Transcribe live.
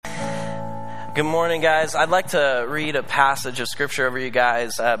Good morning, guys. I'd like to read a passage of scripture over you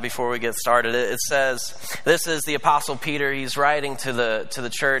guys before we get started. It says, this is the Apostle Peter. He's writing to the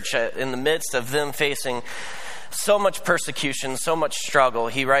church in the midst of them facing so much persecution, so much struggle.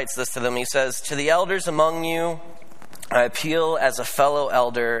 He writes this to them. He says, "To the elders among you, I appeal as a fellow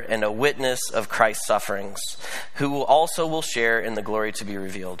elder and a witness of Christ's sufferings, who also will share in the glory to be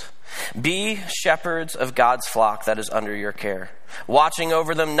revealed. Be shepherds of God's flock that is under your care, watching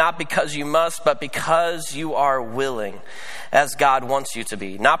over them not because you must, but because you are willing, as God wants you to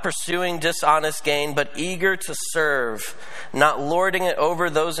be, not pursuing dishonest gain, but eager to serve, not lording it over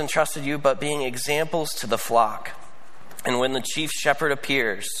those entrusted you, but being examples to the flock. And when the chief shepherd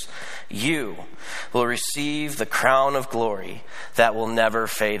appears, you will receive the crown of glory that will never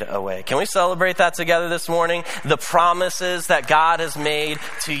fade away." Can we celebrate that together this morning? The promises that God has made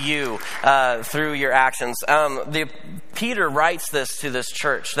to you through your actions. Peter writes this to this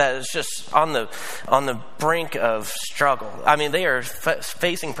church that is just on the brink of struggle. I mean, they are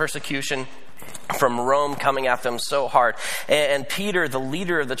facing persecution from Rome coming at them so hard. And Peter, the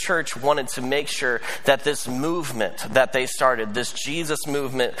leader of the church, wanted to make sure that this movement that they started, this Jesus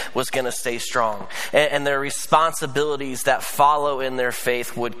movement, was going to stay strong. And their responsibilities that follow in their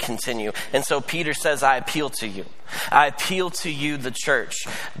faith would continue. And so Peter says, I appeal to you. I appeal to you, the church,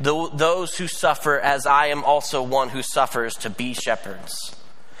 those who suffer as I am also one who suffers, to be shepherds.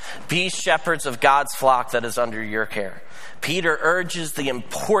 Be shepherds of God's flock that is under your care. Peter urges the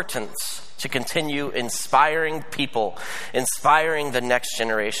importance to continue inspiring people, inspiring the next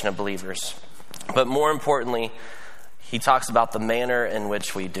generation of believers. But more importantly, he talks about the manner in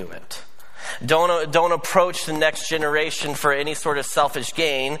which we do it. Don't approach the next generation for any sort of selfish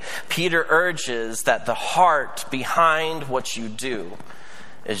gain. Peter urges that the heart behind what you do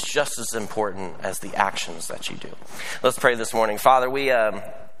is just as important as the actions that you do. Let's pray this morning. Father, we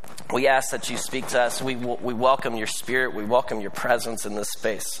ask that you speak to us. We welcome your spirit. We welcome your presence in this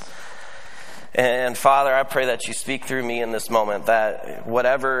space. And Father, I pray that you speak through me in this moment, that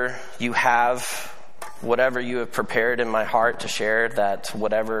whatever you have prepared in my heart to share, that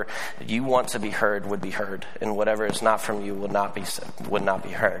whatever you want to be heard would be heard, and whatever is not from you would not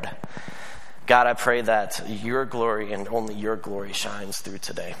be heard. God, I pray that your glory and only your glory shines through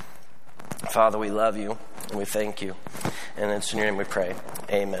today. Father, we love you and we thank you. And it's in your name we pray.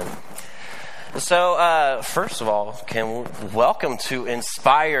 Amen. So, first of all, welcome to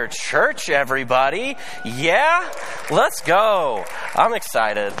Inspire Church, everybody. Yeah? Let's go. I'm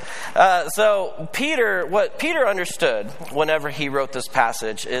excited. So what Peter understood whenever he wrote this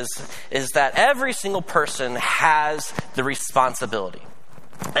passage is that every single person has the responsibility.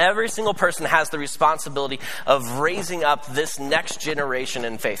 Every single person has the responsibility of raising up this next generation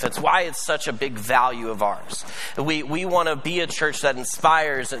in faith. That's why it's such a big value of ours. We want to be a church that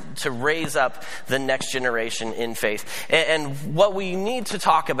inspires to raise up the next generation in faith. And what we need to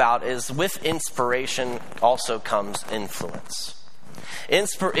talk about is, with inspiration also comes influence.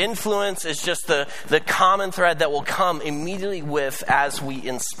 Influence is just the common thread that will come immediately as we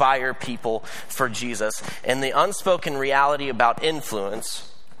inspire people for Jesus. And the unspoken reality about influence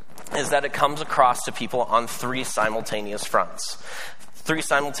is that it comes across to people on three simultaneous fronts. Three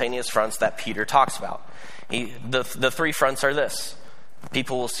simultaneous fronts that Peter talks about. The three fronts are this.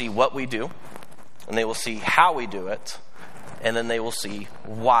 People will see what we do, and they will see how we do it, and then they will see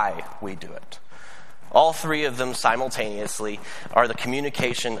why we do it. All three of them simultaneously are the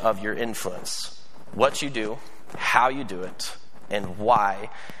communication of your influence. What you do, how you do it, and why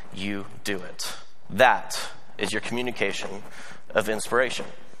you do it. That is your communication of inspiration,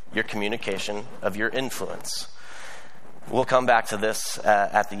 your communication of your influence. We'll come back to this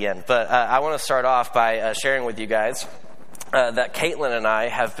at the end. But I want to start off by sharing with you guys that Caitlin and I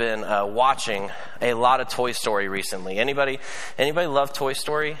have been watching a lot of Toy Story recently. Anybody love Toy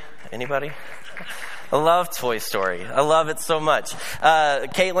Story? Anybody? I love Toy Story. I love it so much.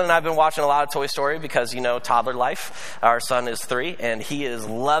 Caitlin and I have been watching a lot of Toy Story because, toddler life. Our son is 3, and he is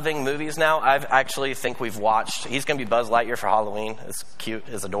loving movies now. I actually think he's going to be Buzz Lightyear for Halloween. It's cute.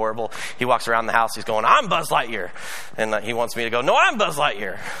 It's adorable. He walks around the house. He's going, "I'm Buzz Lightyear." And he wants me to go, "No, I'm Buzz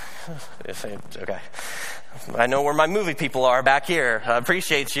Lightyear." Okay. I know where my movie people are back here. I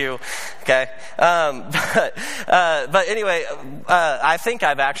appreciate you. Okay. But anyway, I think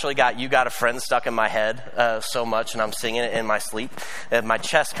I've actually got "You Got a Friend" stuck in my head so much, and I'm singing it in my sleep. And my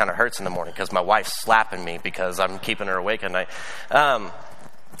chest kind of hurts in the morning because my wife's slapping me because I'm keeping her awake at night.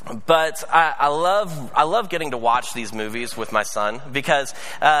 But I love getting to watch these movies with my son because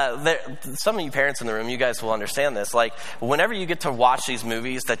some of you parents in the room, you guys will understand this. Like, whenever you get to watch these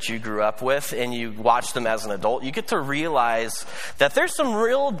movies that you grew up with and you watch them as an adult, you get to realize that there's some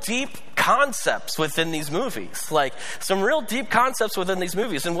real deep concepts within these movies, like some real deep concepts within these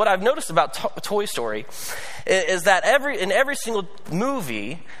movies. And what I've noticed about Toy Story is that in every single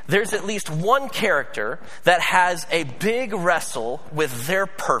movie, there's at least one character that has a big wrestle with their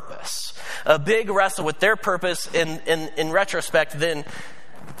purpose. A big wrestle with their purpose in retrospect then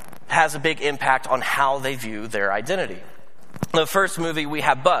has a big impact on how they view their identity. The first movie, we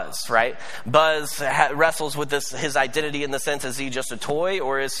have Buzz, right? Buzz wrestles with his identity in the sense, is he just a toy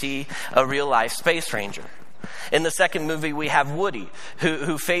or is he a real-life space ranger? In the second movie, we have Woody,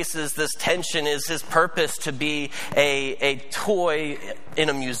 who faces this tension. Is his purpose to be a toy in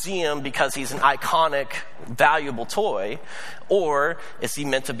a museum because he's an iconic, valuable toy? Or is he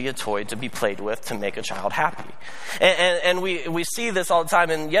meant to be a toy to be played with to make a child happy? And we see this all the time.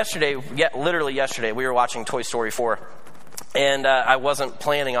 And literally yesterday, we were watching Toy Story 4. And I wasn't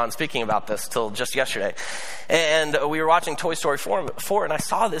planning on speaking about this till just yesterday. And we were watching Toy Story 4, and I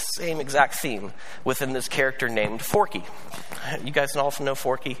saw this same exact theme within this character named Forky. You guys all know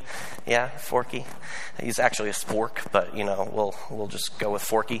Forky? Yeah, Forky. He's actually a spork, but, we'll just go with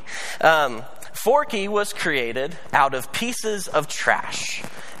Forky. Forky was created out of pieces of trash.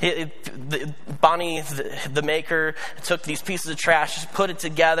 Bonnie, the maker, took these pieces of trash, put it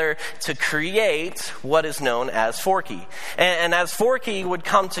together to create what is known as Forky. And as Forky would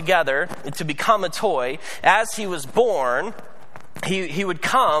come together to become a toy, as he was born, he would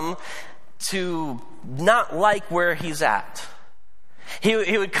come to not like where he's at.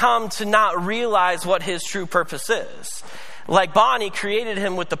 He would come to not realize what his true purpose is. Like Bonnie created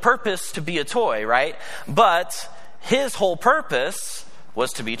him with the purpose to be a toy, right? But his whole purpose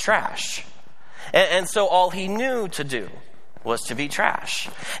was to be trash. And so all he knew to do was to be trash.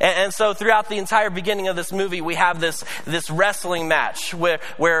 And so throughout the entire beginning of this movie, we have this wrestling match where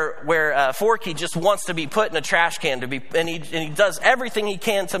Forky just wants to be put in a trash can and he does everything he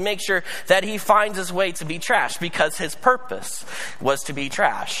can to make sure that he finds his way to be trash because his purpose was to be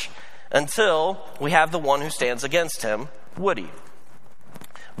trash. Until we have the one who stands against him, Woody.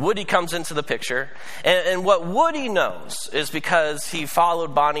 Woody comes into the picture, and what Woody knows is because he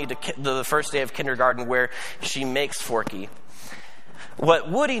followed Bonnie to the first day of kindergarten where she makes Forky. What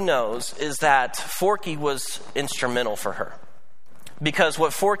Woody knows is that Forky was instrumental for her. Because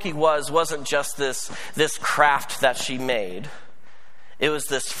what Forky wasn't just this craft that she made. It was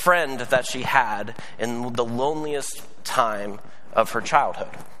this friend that she had in the loneliest time of her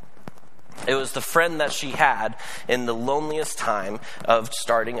childhood. It was the friend that she had in the loneliest time of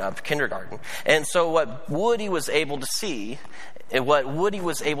starting up kindergarten. And so what Woody was able to see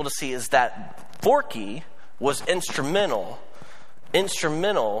is that Forky was instrumental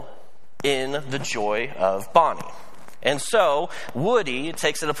in the joy of Bonnie. And so Woody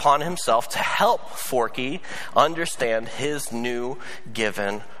takes it upon himself to help Forky understand his new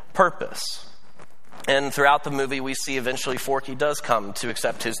given purpose. And throughout the movie, we see eventually Forky does come to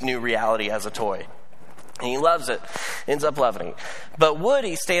accept his new reality as a toy. And he loves it, ends up loving it. But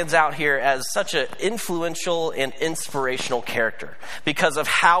Woody stands out here as such an influential and inspirational character because of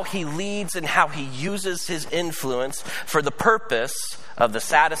how he leads and how he uses his influence for the purpose of the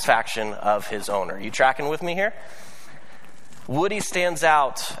satisfaction of his owner. You tracking with me here? Woody stands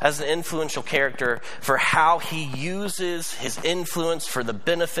out as an influential character for how he uses his influence for the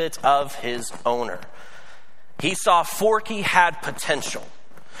benefit of his owner. He saw Forky had potential.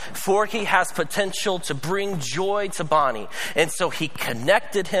 Forky has potential to bring joy to Bonnie. And so he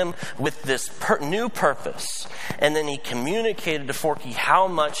connected him with this new purpose. And then he communicated to Forky how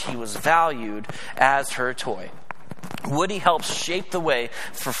much he was valued as her toy. Woody helps shape the way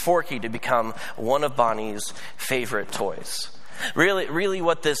for Forky to become one of Bonnie's favorite toys. Really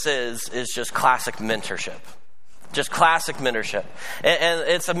what this is just classic mentorship. Just classic mentorship. And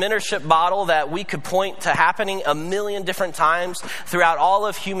it's a mentorship model that we could point to happening a million different times throughout all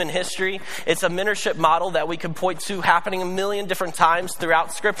of human history. It's a mentorship model that we could point to happening a million different times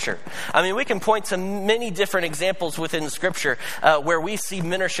throughout Scripture. I mean, we can point to many different examples within Scripture where we see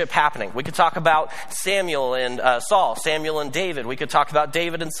mentorship happening. We could talk about Samuel and Saul, Samuel and David. We could talk about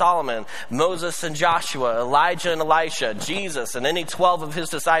David and Solomon, Moses and Joshua, Elijah and Elisha, Jesus, and any 12 of his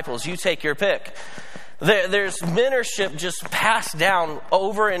disciples. You take your pick. There's mentorship just passed down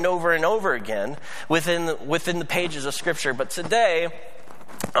over and over and over again within the pages of Scripture. But today,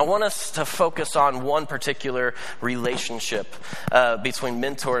 I want us to focus on one particular relationship between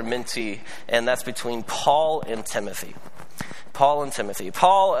mentor and mentee, and that's between Paul and Timothy. Paul and Timothy.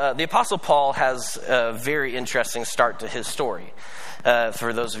 The Apostle Paul has a very interesting start to his story.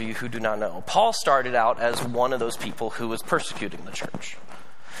 For those of you who do not know, Paul started out as one of those people who was persecuting the church.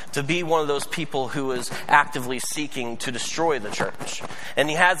 to be one of those people who is actively seeking to destroy the church. And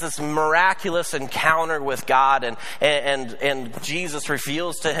he has this miraculous encounter with God, and Jesus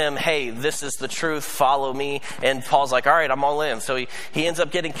reveals to him, hey, this is the truth, follow me. And Paul's like, all right, I'm all in. So he ends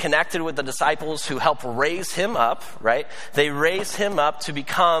up getting connected with the disciples who help raise him up, right? They raise him up to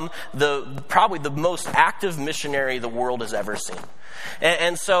become probably the most active missionary the world has ever seen.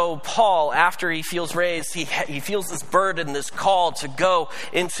 And so Paul, after he feels raised, he feels this burden, this call to go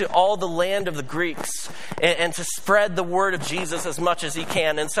into all the land of the Greeks and to spread the word of Jesus as much as he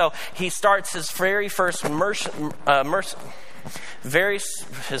can. And so he starts his very first mission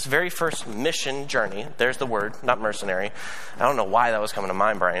journey. There's the word, not mercenary. I don't know why that was coming to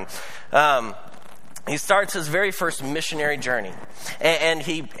my brain. He starts his very first missionary journey, and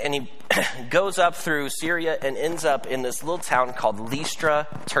he goes up through Syria and ends up in this little town called Lystra,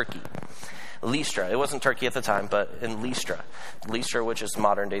 Turkey. Lystra. It wasn't Turkey at the time, but in Lystra. Lystra, which is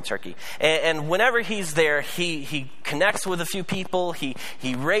modern-day Turkey. And whenever he's there, he connects with a few people. He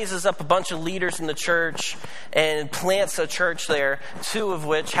raises up a bunch of leaders in the church and plants a church there, two of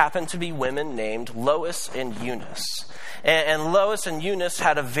which happen to be women named Lois and Eunice. And Lois and Eunice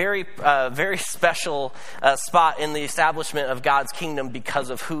had a very special spot in the establishment of God's kingdom because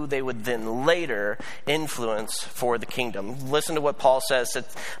of who they would then later influence for the kingdom. Listen to what Paul says to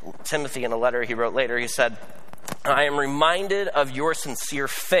Timothy in a letter he wrote later. He said, I am reminded of your sincere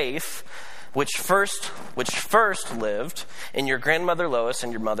faith, which first lived in your grandmother Lois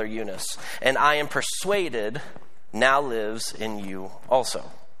and your mother Eunice, and I am persuaded now lives in you also.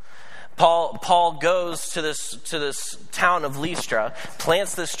 Paul goes to this town of Lystra,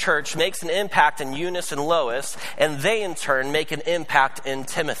 plants this church, makes an impact in Eunice and Lois, and they in turn make an impact in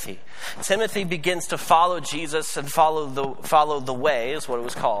Timothy. Timothy begins to follow Jesus and follow the way, is what it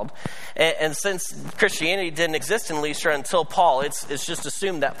was called. And since Christianity didn't exist in Lystra until Paul, it's just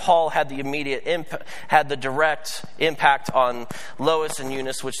assumed that Paul had the direct impact on Lois and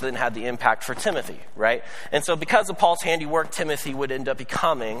Eunice, which then had the impact for Timothy, right? And so because of Paul's handiwork, Timothy would end up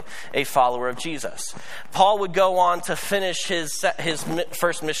becoming a follower of Jesus. Paul would go on to finish his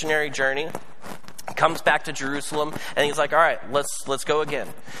first missionary journey, comes back to Jerusalem, and he's like, all right, let's go again.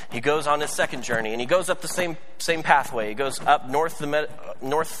 He goes on his second journey, and he goes up the same pathway. He goes up north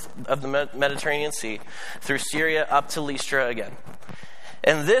of the Mediterranean Sea, through Syria up to Lystra again.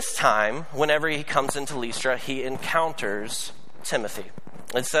 And this time, whenever he comes into Lystra, he encounters Timothy.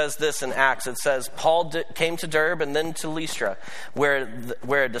 It says this in Acts. It says, Paul came to Derbe and then to Lystra, where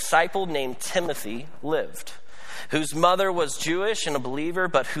a disciple named Timothy lived, whose mother was Jewish and a believer,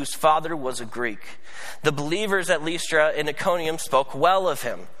 but whose father was a Greek. The believers at Lystra and Iconium spoke well of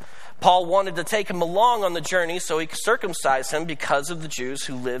him. Paul wanted to take him along on the journey so he could circumcise him because of the Jews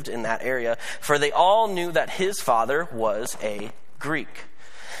who lived in that area, for they all knew that his father was a Greek.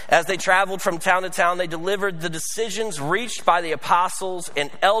 As they traveled from town to town, they delivered the decisions reached by the apostles and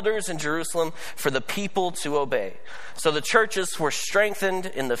elders in Jerusalem for the people to obey. So the churches were strengthened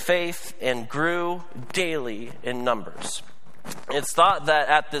in the faith and grew daily in numbers. It's thought that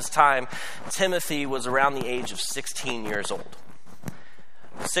at this time, Timothy was around the age of 16 years old.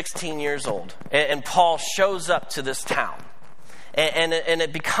 16 years old. And Paul shows up to this town. And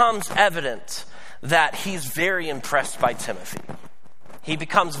it becomes evident that he's very impressed by Timothy. He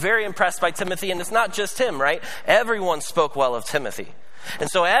becomes very impressed by Timothy, and it's not just him, right? Everyone spoke well of Timothy. And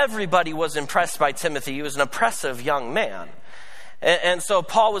so everybody was impressed by Timothy. He was an impressive young man. And so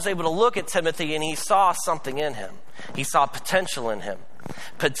Paul was able to look at Timothy, and he saw something in him. He saw potential in him.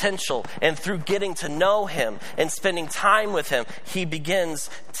 Potential. And through getting to know him and spending time with him, he begins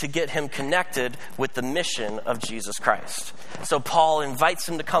to get him connected with the mission of Jesus Christ. So Paul invites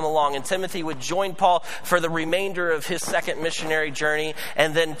him to come along, and Timothy would join Paul for the remainder of his second missionary journey,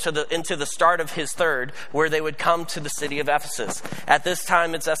 and then into the start of his third, where they would come to the city of Ephesus. At this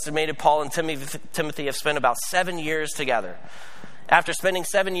time, it's estimated Paul and Timothy have spent about 7 years together. After spending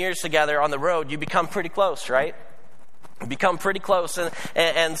 7 years together on the road, you become pretty close, right? Become pretty close,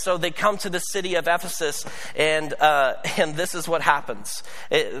 and so they come to the city of Ephesus, and this is what happens.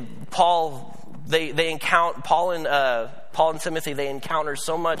 Paul and Timothy, they encounter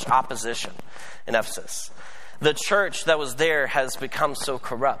so much opposition in Ephesus. The church that was there has become so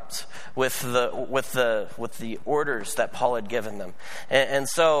corrupt with the orders that Paul had given them, and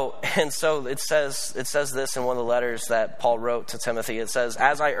so it says this in one of the letters that Paul wrote to Timothy. It says,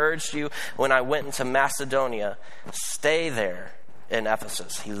 "As I urged you when I went into Macedonia, stay there in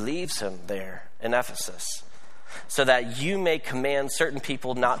Ephesus." He leaves him there in Ephesus. so that you may command certain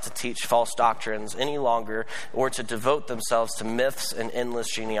people not to teach false doctrines any longer or to devote themselves to myths and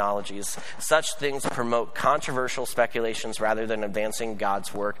endless genealogies. Such things promote controversial speculations rather than advancing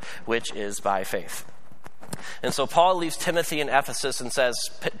God's work, which is by faith. And so Paul leaves Timothy in Ephesus and says,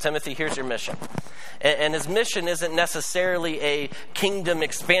 Timothy, here's your mission. And his mission isn't necessarily a kingdom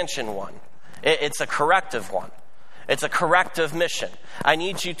expansion one. It's a corrective one. It's a corrective mission. I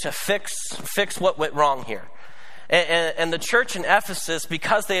need you to fix what went wrong here. And the church in Ephesus,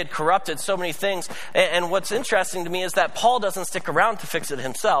 because they had corrupted so many things, and what's interesting to me is that Paul doesn't stick around to fix it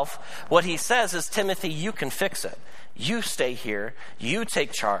himself. What he says is, Timothy, you can fix it. You stay here. You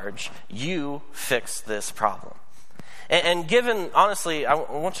take charge. You fix this problem. And given, honestly, I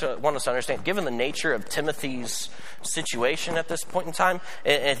want us to understand, given the nature of Timothy's situation at this point in time,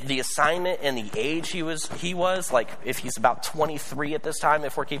 and the assignment and the age he was, like if he's about 23 at this time,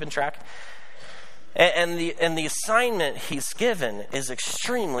 if we're keeping track, and the assignment he's given is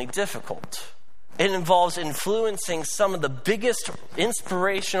extremely difficult. It involves influencing some of the biggest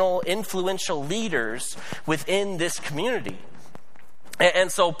inspirational, influential leaders within this community.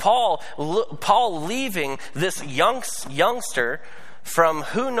 And so Paul leaving this youngster from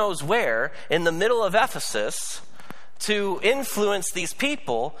who knows where in the middle of Ephesus to influence these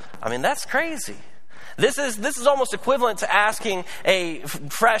people, I mean, that's crazy. This is almost equivalent to asking a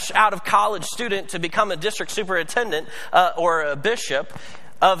fresh out of college student to become a district superintendent or a bishop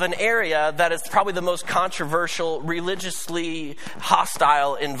of an area that is probably the most controversial, religiously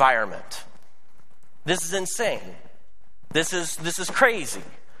hostile environment. This is insane. This is crazy.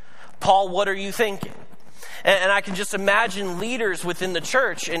 Paul, what are you thinking? And I can just imagine leaders within the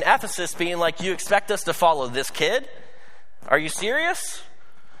church in Ephesus being like, you expect us to follow this kid? Are you serious?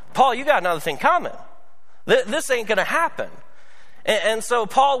 Paul, you got another thing coming. This ain't going to happen. And so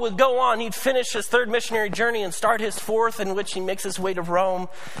Paul would go on. He'd finish his third missionary journey and start his fourth, in which he makes his way to Rome,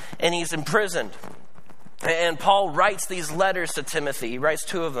 and he's imprisoned. And Paul writes these letters to Timothy. He writes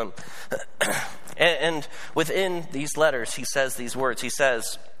 2 of them. And within these letters, he says these words. He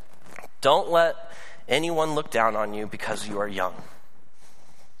says, don't let anyone look down on you because you are young,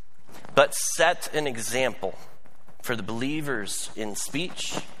 but set an example for the believers in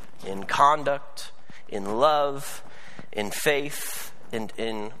speech, in conduct, in love, in faith, and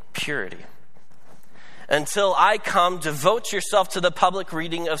in purity. Until I come, devote yourself to the public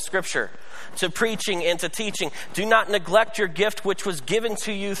reading of Scripture, to preaching and to teaching. Do not neglect your gift which was given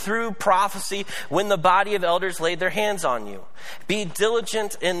to you through prophecy when the body of elders laid their hands on you. Be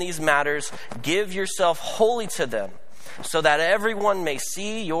diligent in these matters. Give yourself wholly to them, so that everyone may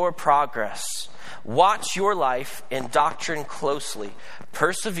see your progress. Watch your life and doctrine closely.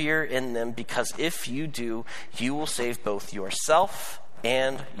 Persevere in them, because if you do, you will save both yourself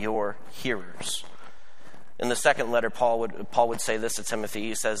and your hearers. In the second letter, Paul would say this to Timothy.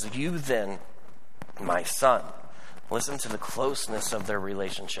 He says, you then, my son, listen to the closeness of their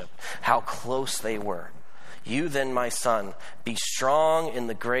relationship, how close they were. You then, my son, be strong in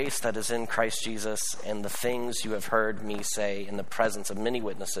the grace that is in Christ Jesus, and the things you have heard me say in the presence of many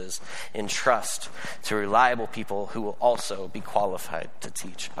witnesses, entrust to reliable people who will also be qualified to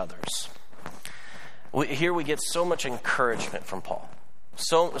teach others. Here we get so much encouragement from Paul.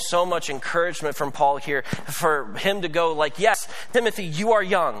 So much encouragement from Paul here for him to go like, yes, Timothy, you are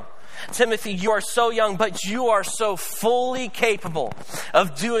young. Timothy, you are so young, but you are so fully capable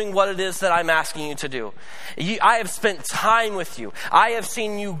of doing what it is that I'm asking you to do. I have spent time with you. I have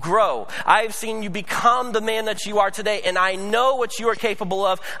seen you grow. I have seen you become the man that you are today, and I know what you are capable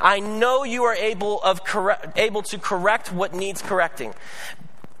of. I know you are able to correct what needs correcting.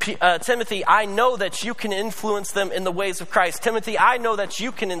 Timothy, I know that you can influence them in the ways of Christ. Timothy, I know that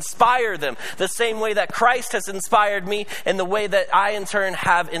you can inspire them the same way that Christ has inspired me and the way that I in turn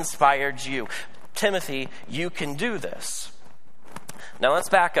have inspired you. Timothy, you can do this. Now let's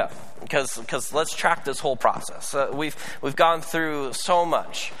back up because let's track this whole process. We've gone through so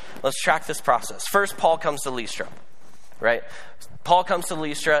much. Let's track this process. First, Paul comes to Lystra, right? Paul comes to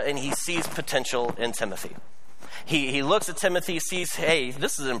Lystra and he sees potential in Timothy. He looks at Timothy, sees, hey,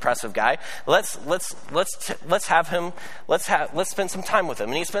 this is an impressive guy. Let's spend some time with him.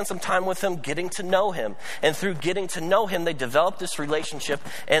 And he spends some time with him, getting to know him. And through getting to know him, they develop this relationship.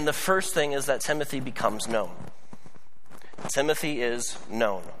 And the first thing is that Timothy becomes known. Timothy is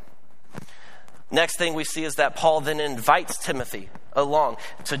known. Next thing we see is that Paul then invites Timothy along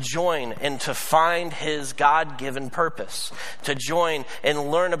to join and to find his God-given purpose, to join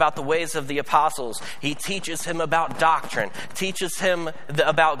and learn about the ways of the apostles. He teaches him about doctrine, teaches him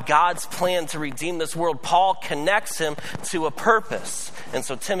about God's plan to redeem this world. Paul connects him to a purpose, and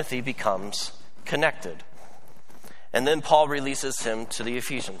so Timothy becomes connected. And then Paul releases him to the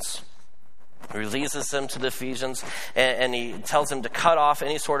Ephesians. He releases him to the Ephesians, and he tells him to cut off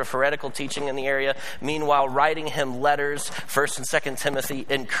any sort of heretical teaching in the area. Meanwhile, writing him letters, 1 and 2 Timothy,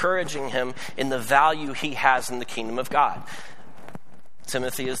 encouraging him in the value he has in the kingdom of God.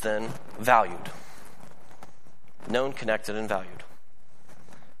 Timothy is then valued. Known, connected, and valued.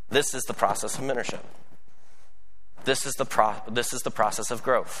 This is the process of mentorship. This is the process of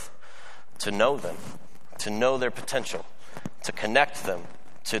growth. To know them, to know their potential, to connect them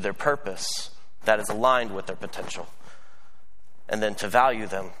to their purpose that is aligned with their potential, and then to value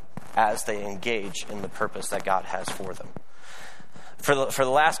them as they engage in the purpose that God has for them. For the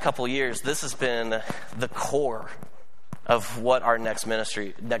last couple years, this has been the core of what our next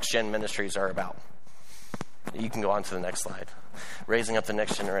gen ministries are about. You can go on to the next slide. Raising up the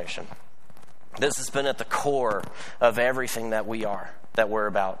next generation. This has been at the core of everything that we're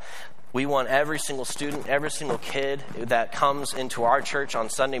about. We want every single student, every single kid that comes into our church on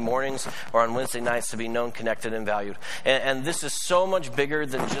Sunday mornings or on Wednesday nights to be known, connected, and valued. And this is so much bigger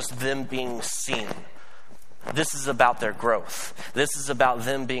than just them being seen. This is about their growth. This is about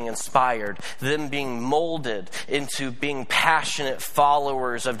them being inspired, them being molded into being passionate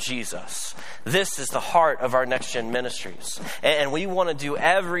followers of Jesus. This is the heart of our Next Gen Ministries. And we want to do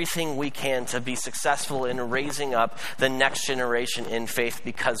everything we can to be successful in raising up the next generation in faith,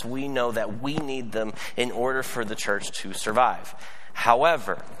 because we know that we need them in order for the church to survive.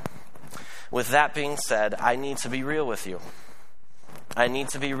 However, with that being said, I need to be real with you. I need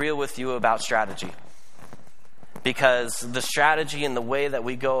to be real with you about strategy. Because the strategy and the way that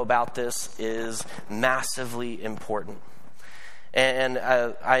we go about this is massively important. And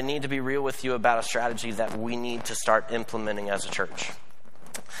I need to be real with you about a strategy that we need to start implementing as a church.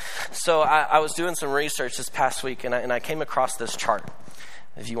 So I was doing some research this past week, and I came across this chart.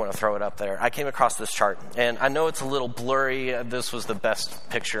 If you want to throw it up there. I came across this chart, and I know it's a little blurry. This was the best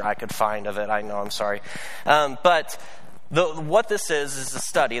picture I could find of it. I know, I'm sorry. But what this is a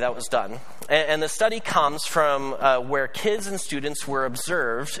study that was done. And the study comes from where kids and students were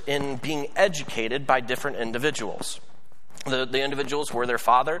observed in being educated by different individuals. The individuals were their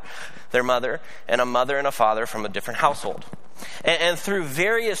father, their mother, and a father from a different household. And through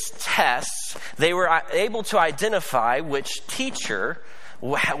various tests, they were able to identify which teacher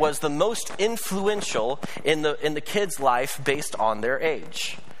was the most influential in the kid's life based on their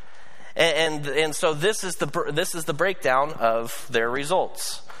age. And so this is the breakdown of their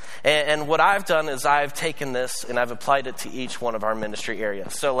results. And what I've done is I've taken this and I've applied it to each one of our ministry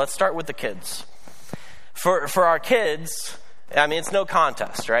areas. So let's start with the kids. For our kids, I mean, it's no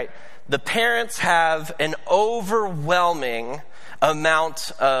contest, right? The parents have an overwhelming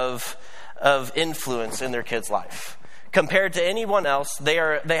amount of influence in their kid's life. Compared to anyone else, they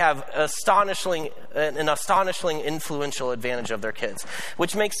have an astonishingly influential advantage of their kids,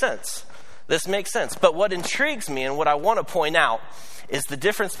 which makes sense. This makes sense. But what intrigues me and what I want to point out is the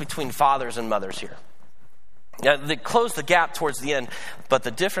difference between fathers and mothers here. Now, they close the gap towards the end, but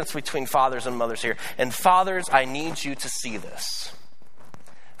the difference between fathers and mothers here. And fathers, I need you to see this.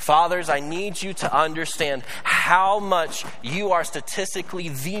 Fathers, I need you to understand how much you are statistically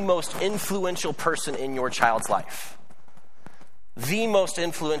the most influential person in your child's life. The most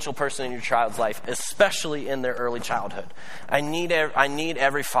influential person in your child's life, especially in their early childhood. I need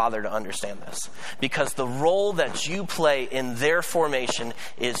every father to understand this, because the role that you play in their formation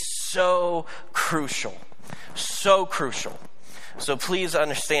is so crucial. So crucial. So please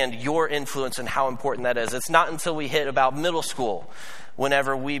understand your influence and how important that is. It's not until we hit about middle school,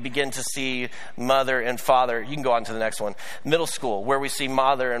 whenever we begin to see mother and father, you can go on to the next one, middle school, where we see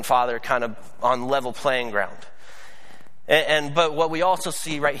mother and father kind of on level playing ground. But what we also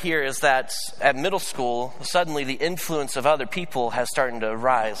see right here is that at middle school, suddenly the influence of other people has started to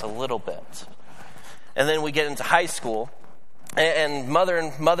rise a little bit. And then we get into high school, and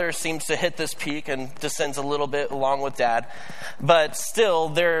mother seems to hit this peak and descends a little bit along with dad. But still,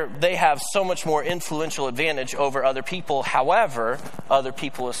 they have so much more influential advantage over other people. However, other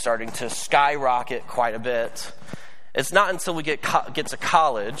people is starting to skyrocket quite a bit. It's not until we get to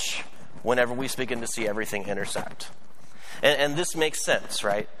college whenever we begin to see everything intersect. And this makes sense,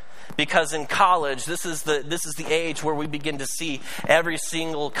 right? Because in college, this is the age where we begin to see every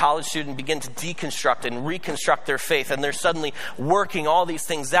single college student begin to deconstruct and reconstruct their faith. And they're suddenly working all these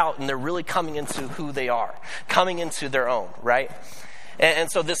things out, and they're really coming into who they are, coming into their own, right?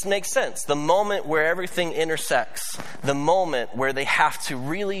 And so this makes sense. The moment where everything intersects, the moment where they have to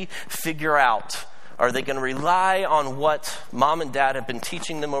really figure out, are they going to rely on what mom and dad have been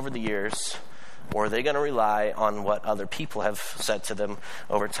teaching them over the years, or are they going to rely on what other people have said to them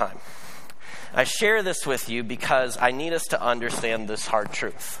over time? I share this with you because I need us to understand this hard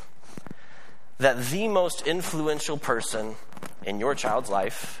truth. That the most influential person in your child's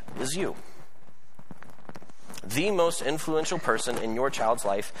life is you. The most influential person in your child's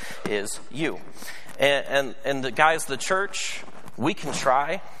life is you. And the guys, the church, we can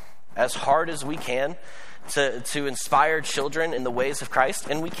try as hard as we can to inspire children in the ways of Christ,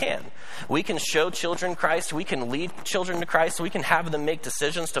 and we can. We can show children Christ, we can lead children to Christ, we can have them make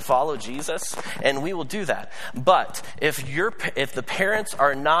decisions to follow Jesus, and we will do that. But if the parents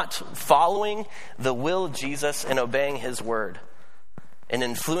are not following the will of Jesus and obeying his word and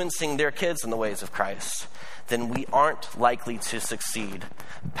influencing their kids in the ways of Christ, then we aren't likely to succeed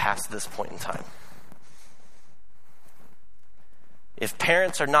past this point in time. If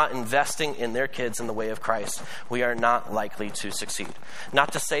parents are not investing in their kids in the way of Christ, we are not likely to succeed.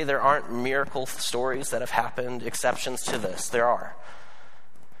 Not to say there aren't miracle stories that have happened, exceptions to this. There are.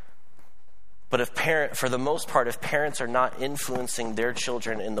 But for the most part, if parents are not influencing their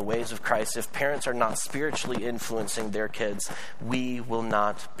children in the ways of Christ, if parents are not spiritually influencing their kids, we will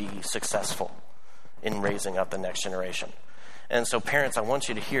not be successful in raising up the next generation. And so parents, I want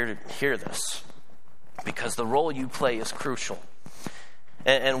you to hear this, because the role you play is crucial.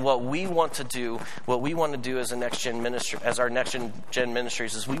 And what we want to do as a next gen ministry, as our next gen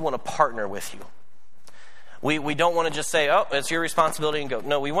ministries, is we want to partner with you. We don't want to just say, oh, it's your responsibility, and go.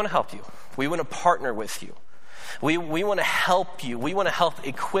 No, we want to help you. We want to partner with you. We want to help you. We want to help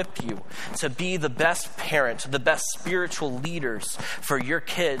equip you to be the best parent, the best spiritual leaders for your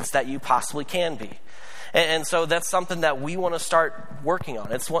kids that you possibly can be. And so that's something that we want to start working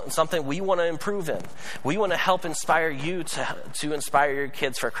on. It's something we want to improve in. We want to help inspire you to inspire your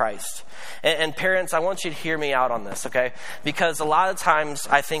kids for Christ. And parents, I want you to hear me out on this, okay? Because a lot of times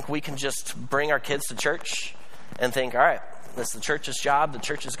I think we can just bring our kids to church and think, all right, this is the church's job. The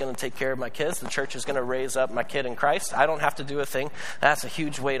church is going to take care of my kids. The church is going to raise up my kid in Christ. I don't have to do a thing. That's a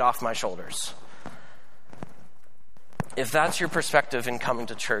huge weight off my shoulders. If that's your perspective in coming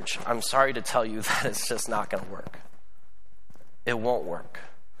to church, I'm sorry to tell you that it's just not going to work. It won't work.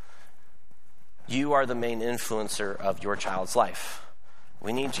 You are the main influencer of your child's life.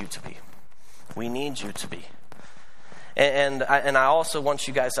 We need you to be. We need you to be. And I also want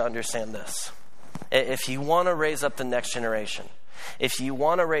you guys to understand this. If you want to raise up the next generation,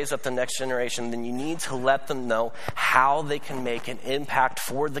 then you need to let them know how they can make an impact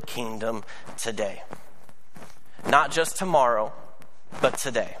for the kingdom today. Not just tomorrow, but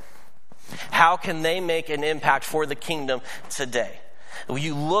today. How can they make an impact for the kingdom today?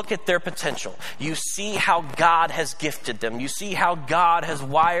 You look at their potential. You see how God has gifted them. You see how God has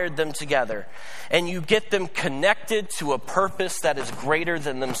wired them together. And you get them connected to a purpose that is greater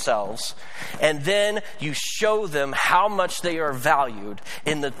than themselves. And then you show them how much they are valued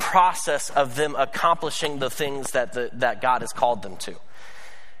in the process of them accomplishing the things that God has called them to.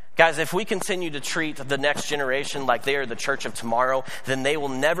 Guys, if we continue to treat the next generation like they are the church of tomorrow, then they will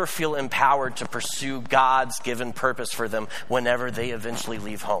never feel empowered to pursue God's given purpose for them whenever they eventually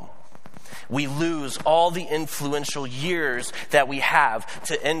leave home. We lose all the influential years that we have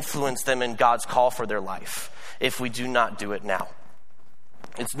to influence them in God's call for their life if we do not do it now.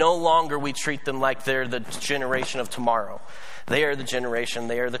 It's no longer we treat them like they're the generation of tomorrow. They are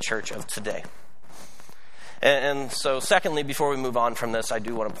the church of today. And so secondly, before we move on from this, I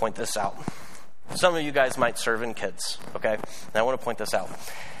do want to point this out. Some of you guys might serve in kids, okay? And I want to point this out.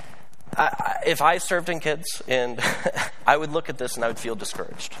 If I served in kids, and I would look at this and I would feel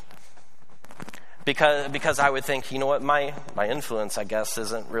discouraged. Because I would think, you know what, my influence, I guess,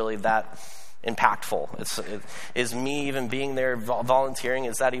 isn't really that impactful. Is me even being there volunteering,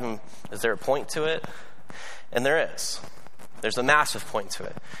 is there a point to it? And there is. There's a massive point to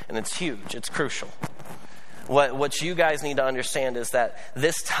it. And it's huge. It's crucial. What you guys need to understand is that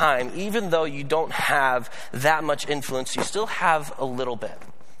this time, even though you don't have that much influence, you still have a little bit.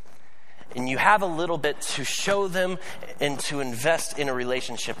 And you have a little bit to show them and to invest in a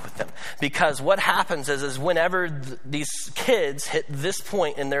relationship with them. Because what happens is whenever these kids hit this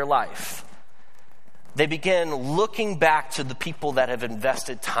point in their life, they begin looking back to the people that have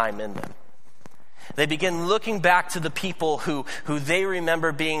invested time in them. They begin looking back to the people who they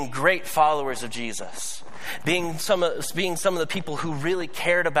remember being great followers of Jesus. Being some of the people who really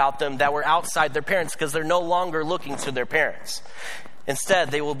cared about them that were outside their parents, because they're no longer looking to their parents. Instead,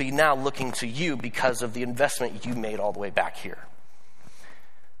 they will be now looking to you because of the investment you made all the way back here.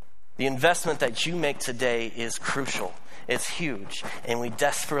 The investment that you make today is crucial. It's huge. And we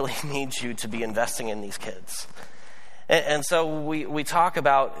desperately need you to be investing in these kids. And so we talk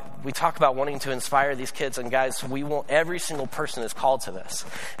about wanting to inspire these kids, and guys, every single person is called to this.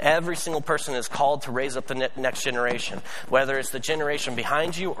 Every single person is called to raise up the next generation, whether it's the generation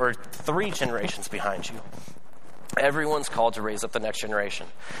behind you or 3 generations behind you. Everyone's called to raise up the next generation.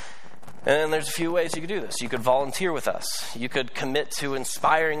 And there's a few ways you could do this. You could volunteer with us. You could commit to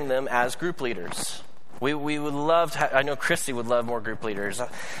inspiring them as group leaders. We would love to, I know Christy would love more group leaders.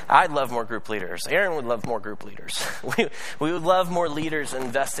 I'd love more group leaders. Aaron would love more group leaders. We would love more leaders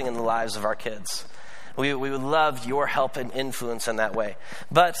investing in the lives of our kids. We would love your help and influence in that way.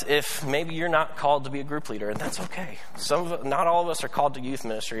 But if maybe you're not called to be a group leader, and that's okay. Not all of us are called to youth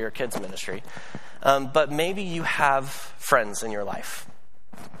ministry or kids ministry. But maybe you have friends in your life.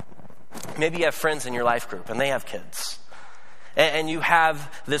 Maybe you have friends in your life group and they have kids. And you have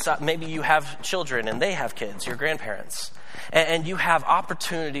this, maybe you have children and they have kids, your grandparents. And you have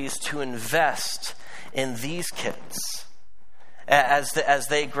opportunities to invest in these kids as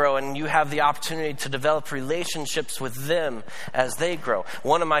they grow. And you have the opportunity to develop relationships with them as they grow.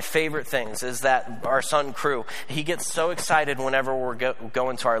 One of my favorite things is that our son Crew, he gets so excited whenever we're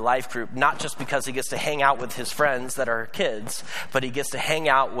going to our life group, not just because he gets to hang out with his friends that are kids, but he gets to hang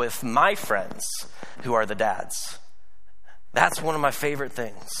out with my friends who are the dads. That's one of my favorite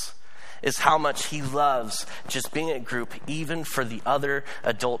things, is how much he loves just being at group, even for the other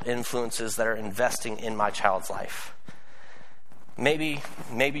adult influences that are investing in my child's life. Maybe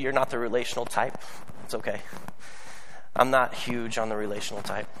you're not the relational type. It's okay. I'm not huge on the relational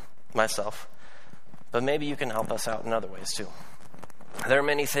type myself, but maybe you can help us out in other ways too. There are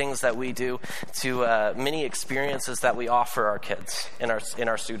many things that we do many experiences that we offer our kids and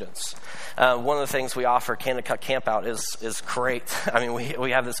our students. One of the things we offer, Kanakuk Camp Out, is great. I mean,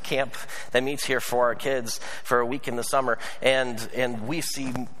 we have this camp that meets here for our kids for a week in the summer, and we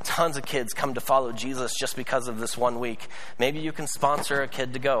see tons of kids come to follow Jesus just because of this 1 week. Maybe you can sponsor a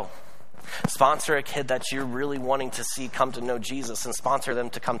kid to go. Sponsor a kid that you're really wanting to see come to know Jesus and sponsor them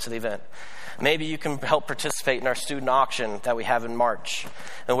to come to the event. Maybe you can help participate in our student auction that we have in March,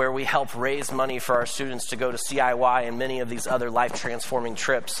 and where we help raise money for our students to go to CIY and many of these other life-transforming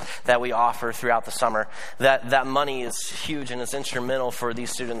trips that we offer throughout the summer. That money is huge and is instrumental for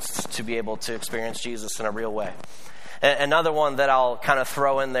these students to be able to experience Jesus in a real way. Another one that I'll kind of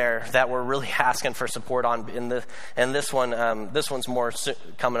throw in there that we're really asking for support on this one's more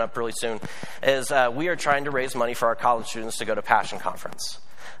coming up really soon, is we are trying to raise money for our college students to go to Passion Conference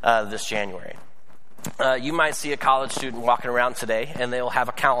this January. You might see a college student walking around today, and they'll have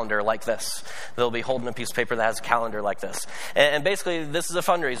a calendar like this. They'll be holding a piece of paper that has a calendar like this. And basically, this is a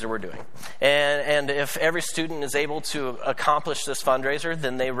fundraiser we're doing. And if every student is able to accomplish this fundraiser,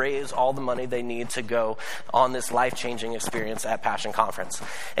 then they raise all the money they need to go on this life-changing experience at Passion Conference.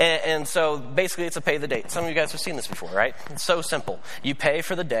 And so basically, it's a pay the date. Some of you guys have seen this before, right? It's so simple. You pay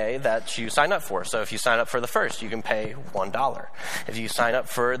for the day that you sign up for. So if you sign up for the 1st, you can pay $1. If you sign up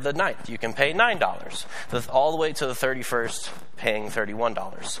for the 9th, you can pay $9. All the way to the 31st, paying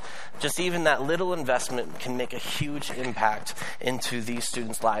 $31. Just even that little investment can make a huge impact into these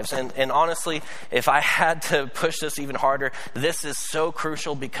students' lives. And honestly, if I had to push this even harder, this is so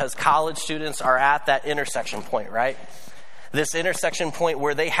crucial because college students are at that intersection point, right? This intersection point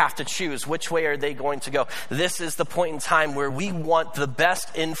where they have to choose which way are they going to go. This is the point in time where we want the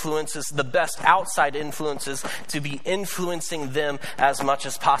best influences, the best outside influences to be influencing them as much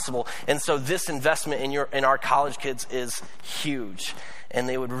as possible. And so this investment in our college kids is huge. And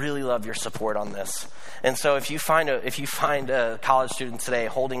they would really love your support on this. And so if you find a college student today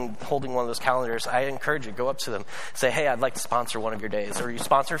holding one of those calendars, I encourage you, go up to them, say, hey, I'd like to sponsor one of your days, or you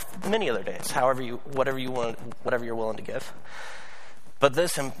sponsor many other days, whatever you're willing to give. But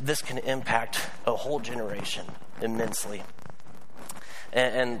this can impact a whole generation immensely.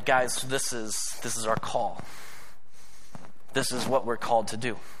 And guys, this is our call. This is what we're called to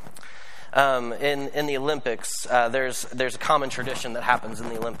do. In the Olympics, there's a common tradition that happens in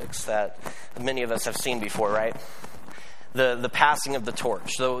the Olympics that many of us have seen before, right? The passing of the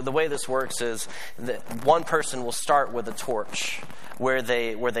torch. So the way this works is that one person will start with a torch where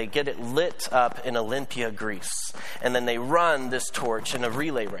they get it lit up in Olympia, Greece. And then they run this torch in a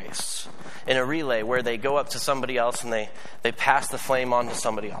relay race. In a relay where they go up to somebody else and they pass the flame on to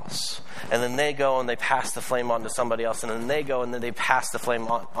somebody else. And then they go and they pass the flame on to somebody else. And then they go and then they pass the flame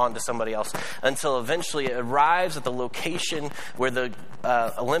on to somebody else. Until eventually it arrives at the location where the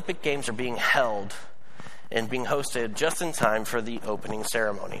Olympic Games are being held and being hosted just in time for the opening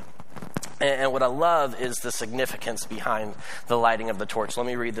ceremony. And what I love is the significance behind the lighting of the torch. Let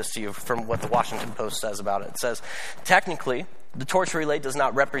me read this to you from what the Washington Post says about it. It says, technically, The torch relay does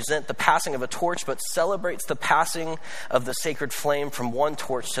not represent the passing of a torch, but celebrates the passing of the sacred flame from one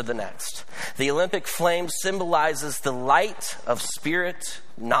torch to the next. The Olympic flame symbolizes the light of spirit,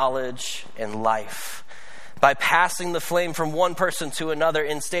 knowledge, and life. By passing the flame from one person to another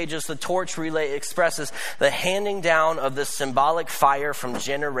in stages, the torch relay expresses the handing down of the symbolic fire from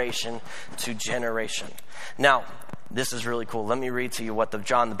generation to generation. Now, this is really cool. Let me read to you what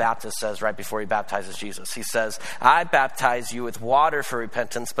John the Baptist says right before he baptizes Jesus. He says, I baptize you with water for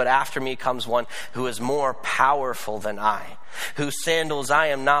repentance, but after me comes one who is more powerful than I, whose sandals I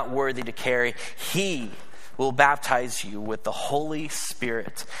am not worthy to carry. He will baptize you with the Holy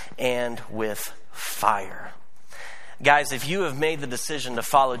Spirit and with fire. Guys, if you have made the decision to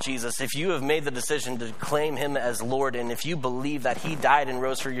follow Jesus, if you have made the decision to claim him as Lord, and if you believe that he died and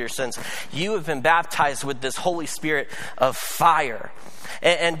rose for your sins, you have been baptized with this Holy Spirit of fire.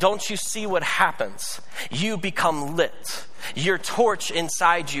 And don't you see what happens? You become lit. Your torch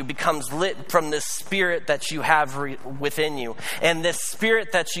inside you becomes lit from this spirit that you have within you. And this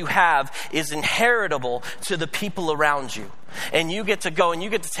spirit that you have is inheritable to the people around you. And you get to go and you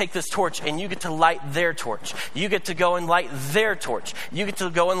get to take this torch and you get to light their torch. You get to go and light their torch. You get to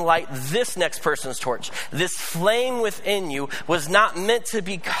go and light this next person's torch. This flame within you was not meant to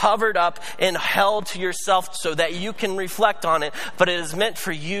be covered up and held to yourself so that you can reflect on it, but it is meant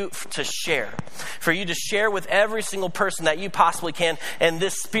for you to share. For you to share with every single person that you possibly can. And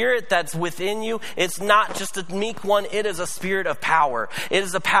this spirit that's within you, it's not just a meek one, it is a spirit of power. It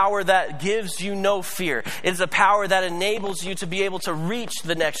is a power that gives you no fear. It is a power that enables you to be able to reach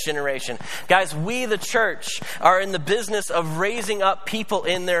the next generation. Guys, we, the church, are in the business of raising up people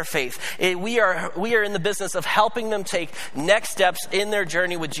in their faith. We are in the business of helping them take next steps in their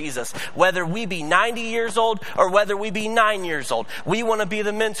journey with Jesus. Whether we be 90 years old or whether we be 9 years old, we want to be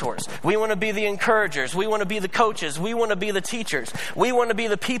the mentors. We want to be the encouragers. We want to be the coaches. We want to be the teachers. We want to be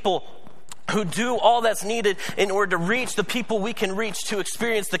the people who do all that's needed in order to reach the people we can reach to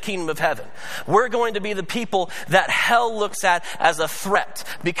experience the kingdom of heaven. We're going to be the people that hell looks at as a threat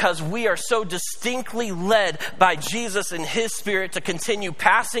because we are so distinctly led by Jesus and his spirit to continue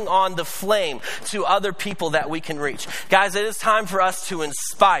passing on the flame to other people that we can reach. Guys, it is time for us to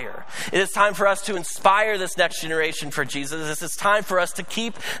inspire. It is time for us to inspire this next generation for Jesus. It is time for us to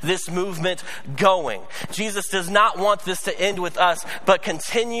keep this movement going. Jesus does not want this to end with us, but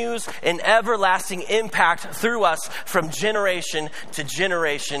continues in everlasting impact through us from generation to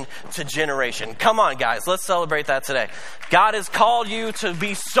generation to generation. Come on, guys, let's celebrate that today. God has called you to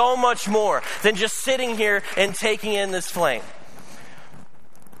be so much more than just sitting here and taking in this flame.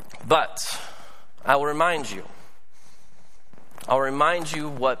 But I will remind you. I'll remind you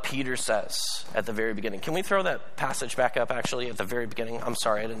what Peter says at the very beginning. Can we throw that passage back up, actually, at the very beginning? I'm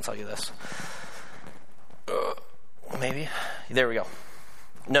sorry, I didn't tell you this. Maybe? There we go.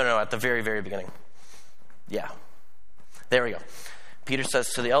 No, at the very, very beginning. Yeah. There we go. Peter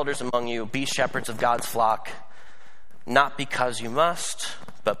says to the elders among you, be shepherds of God's flock, not because you must,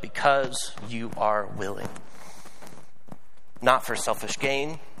 but because you are willing. Not for selfish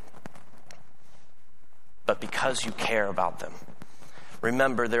gain, but because you care about them.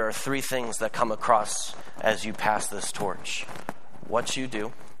 Remember, there are 3 things that come across as you pass this torch. What you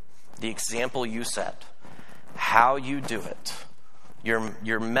do, the example you set, how you do it,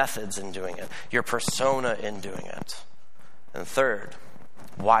 your methods in doing it, your persona in doing it. And third,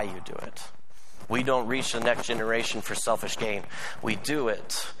 why you do it. We don't reach the next generation for selfish gain. We do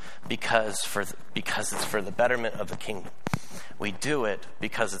it because it's for the betterment of the kingdom. We do it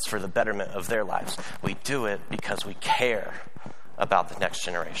because it's for the betterment of their lives. We do it because we care about the next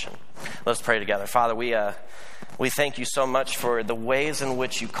generation. Let's pray together. Father, we thank you so much for the ways in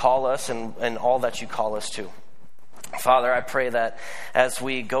which you call us and all that you call us to. Father, I pray that as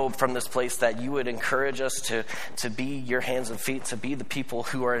we go from this place that you would encourage us to be your hands and feet, to be the people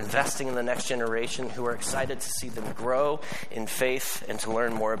who are investing in the next generation, who are excited to see them grow in faith and to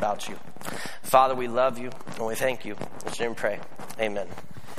learn more about you. Father, we love you and we thank you. In your name we pray. Amen.